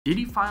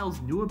Diddy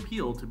files new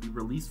appeal to be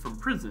released from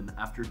prison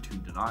after 2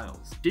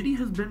 denials. Diddy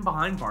has been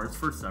behind bars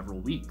for several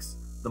weeks.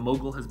 The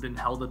mogul has been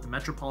held at the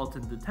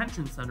Metropolitan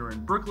Detention Center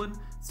in Brooklyn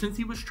since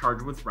he was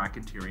charged with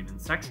racketeering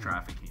and sex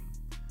trafficking.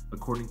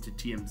 According to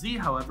TMZ,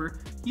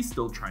 however, he's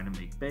still trying to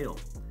make bail.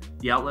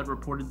 The outlet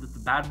reported that the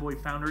Bad Boy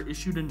founder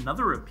issued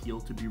another appeal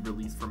to be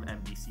released from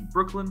MDC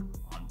Brooklyn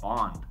on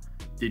bond.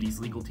 Diddy's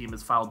legal team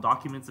has filed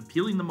documents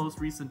appealing the most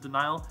recent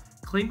denial,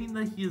 claiming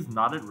that he is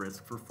not at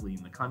risk for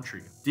fleeing the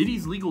country.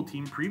 Diddy's legal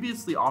team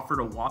previously offered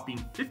a whopping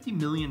 $50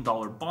 million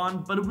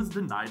bond, but it was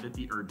denied at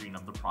the urging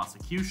of the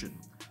prosecution.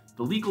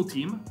 The legal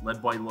team,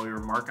 led by lawyer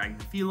Mark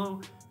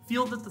Agnifilo,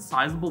 feel that the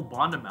sizable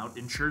bond amount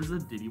ensures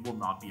that Diddy will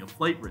not be a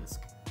flight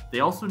risk.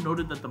 They also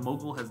noted that the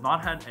mogul has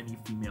not had any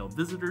female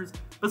visitors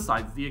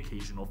besides the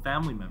occasional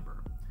family member.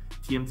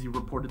 TMZ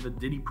reported that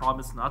Diddy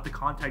promised not to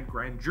contact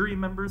grand jury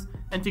members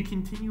and to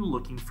continue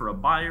looking for a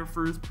buyer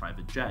for his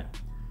private jet.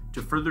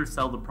 To further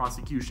sell the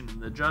prosecution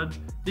and the judge,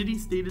 Diddy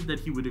stated that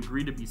he would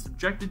agree to be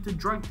subjected to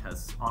drug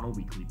tests on a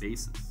weekly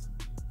basis.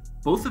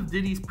 Both of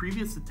Diddy's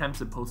previous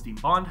attempts at posting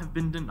bond have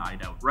been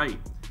denied outright.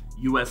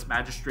 U.S.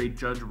 Magistrate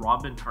Judge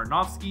Robin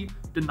Tarnofsky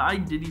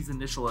denied Diddy's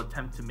initial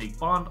attempt to make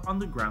bond on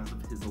the grounds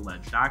of his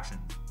alleged actions.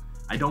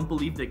 "I don't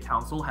believe that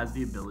counsel has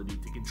the ability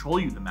to control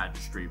you," the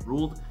magistrate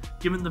ruled,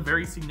 given the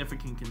very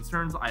significant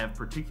concerns I have,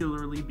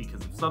 particularly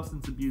because of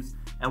substance abuse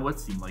and what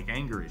seemed like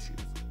anger issues.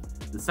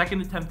 The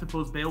second attempt to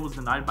post bail was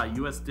denied by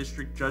U.S.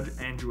 District Judge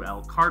Andrew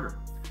L. Carter.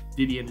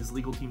 Diddy and his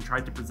legal team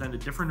tried to present a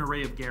different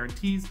array of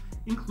guarantees,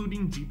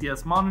 including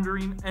GPS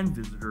monitoring and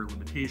visitor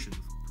limitations.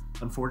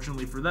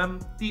 Unfortunately for them,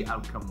 the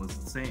outcome was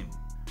the same.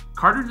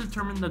 Carter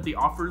determined that the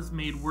offers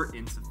made were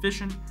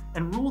insufficient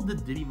and ruled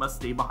that Diddy must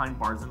stay behind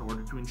bars in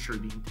order to ensure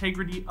the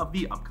integrity of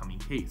the upcoming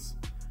case.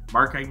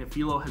 Mark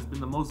Agnifilo has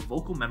been the most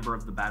vocal member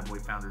of the Bad Boy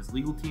founder's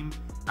legal team.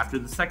 After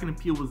the second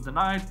appeal was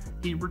denied,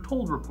 he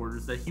told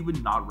reporters that he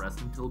would not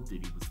rest until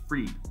Diddy was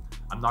freed.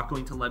 "I'm not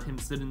going to let him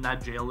sit in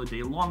that jail a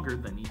day longer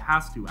than he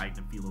has to,"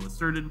 Agnifilo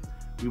asserted.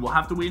 "We will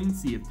have to wait and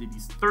see if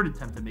Diddy's third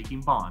attempt at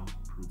making bond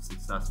proves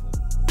successful."